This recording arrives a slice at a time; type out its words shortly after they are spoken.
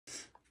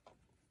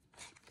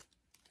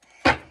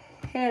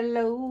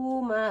Hello,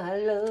 my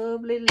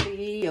lovely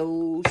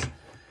Leos.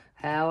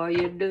 How are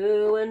you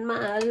doing,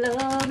 my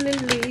lovely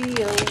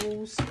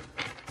Leos?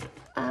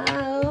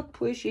 I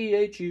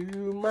appreciate you,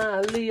 my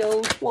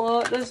Leos.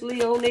 What does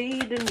Leo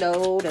need to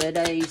know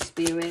today,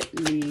 Spirit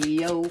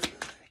Leo?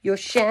 You're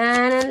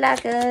shining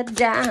like a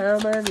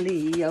diamond,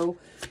 Leo.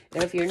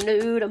 If you're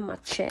new to my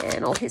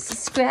channel, hit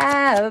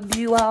subscribe,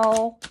 you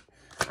all.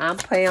 I'm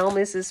Pam.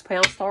 This is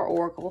Pam Star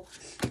Oracle.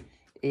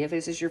 If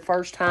this is your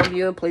first time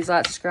viewing, please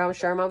like, subscribe, and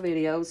share my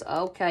videos.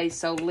 Okay,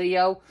 so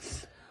Leo,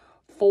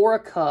 Four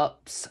of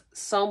Cups.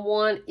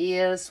 Someone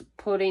is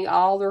putting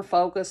all their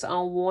focus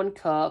on one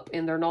cup,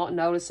 and they're not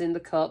noticing the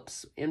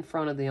cups in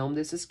front of them.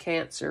 This is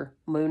Cancer,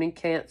 Moon and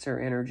Cancer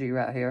energy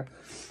right here.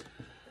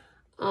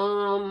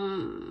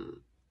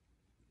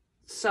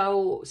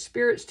 So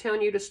Spirit's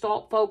telling you to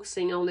stop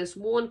focusing on this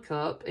one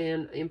cup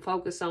and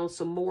focus on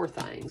some more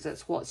things.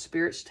 That's what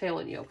Spirit's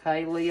telling you,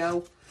 okay,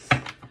 Leo?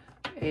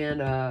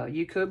 And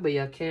you could be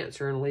a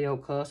Cancer and Leo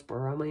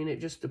cusper. I mean, it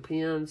just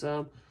depends.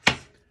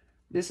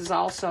 This is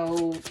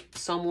also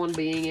someone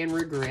being in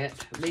regret.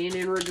 Being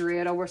in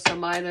regret over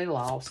somebody they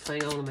lost.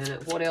 Hang on a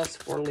minute. What else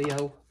for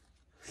Leo?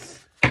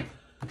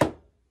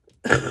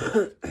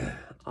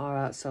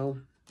 Alright, so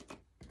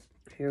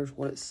here's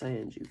what it's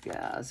saying, you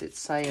guys. It's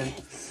saying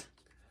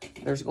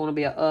there's going to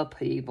be an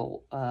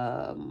upheaval.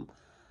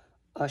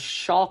 A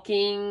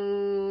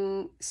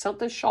shocking,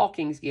 something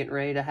shocking is getting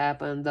ready to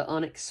happen. The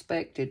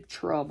unexpected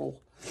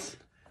trouble.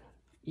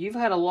 You've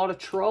had a lot of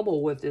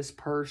trouble with this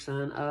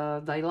person.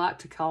 They like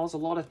to cause a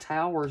lot of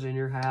towers in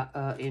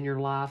your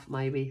life,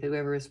 maybe,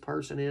 whoever this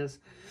person is.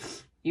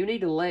 You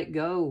need to let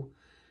go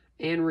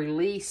and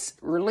release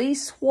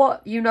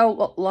what you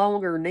no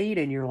longer need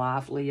in your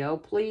life, Leo.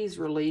 Please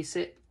release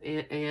it.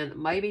 And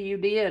maybe you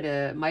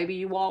did. Maybe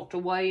you walked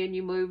away and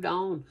you moved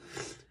on.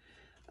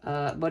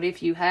 But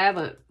if you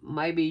haven't,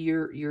 maybe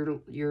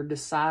you're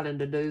deciding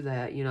to do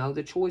that. You know,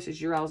 the choice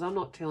is yours. I'm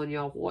not telling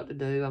y'all what to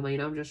do. I mean,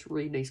 I'm just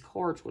reading these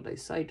cards, what they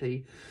say to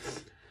you.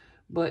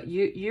 But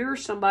you're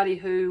somebody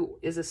who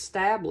is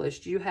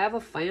established. You have a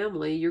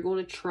family. You're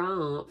going to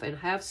triumph and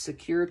have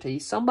security.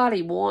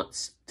 Somebody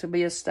wants to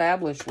be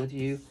established with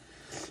you.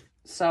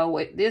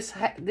 So this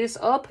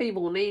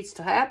upheaval needs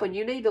to happen.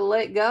 You need to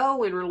let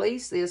go and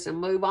release this and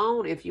move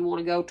on if you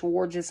want to go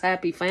towards this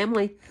happy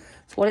family.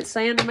 That's what it's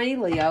saying to me,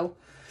 Leo.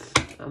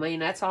 I mean,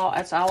 that's all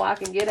I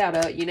can get out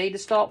of it. You need to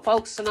stop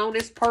focusing on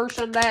this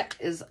person that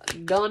has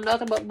done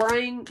nothing but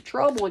bring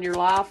trouble in your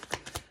life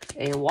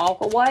and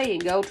walk away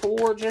and go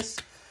towards this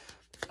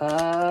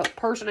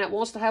person that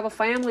wants to have a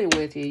family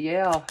with you.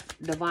 Yeah,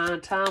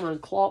 divine timing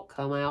clock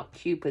come out.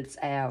 Cupid's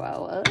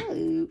arrow.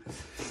 Oh,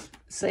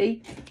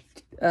 see,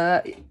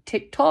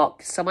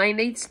 TikTok. Somebody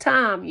needs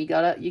time. You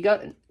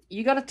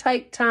gotta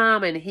take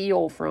time and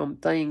heal from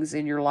things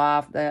in your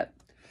life that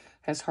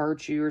has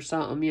hurt you or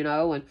something, you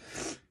know. And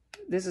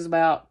this is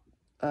about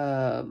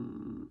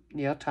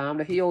yeah, time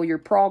to heal. You're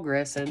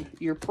progressing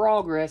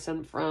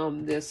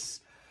from this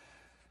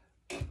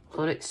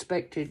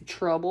unexpected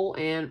trouble,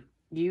 and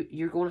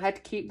you're going to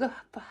have to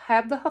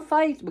have the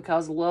faith,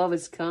 because love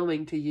is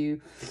coming to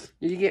you.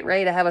 You get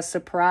ready to have a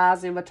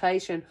surprise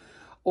invitation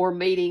or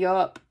meeting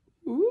up.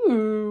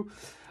 Ooh.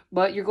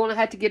 But you're going to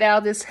have to get out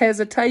of this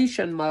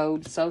hesitation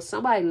mode. So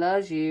somebody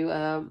loves you.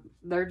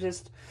 They're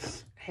just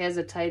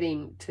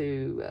hesitating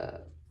to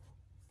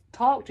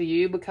talk to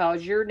you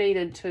because you're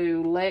needing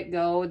to let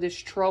go of this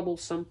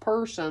troublesome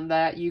person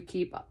that you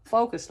keep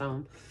focused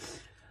on.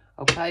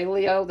 Okay,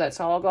 Leo, that's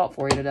all I got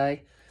for you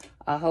today.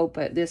 I hope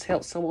that this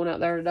helps someone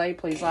out there today.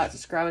 Please like,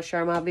 subscribe, and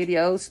share my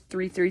videos.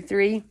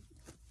 333.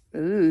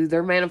 Ooh,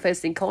 they're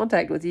manifesting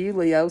contact with you,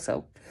 Leo.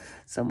 So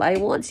somebody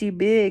wants you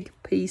big.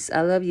 Peace.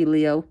 I love you,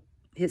 Leo.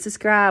 Hit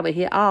subscribe and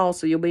hit all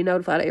so you'll be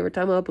notified every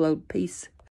time I upload. Peace.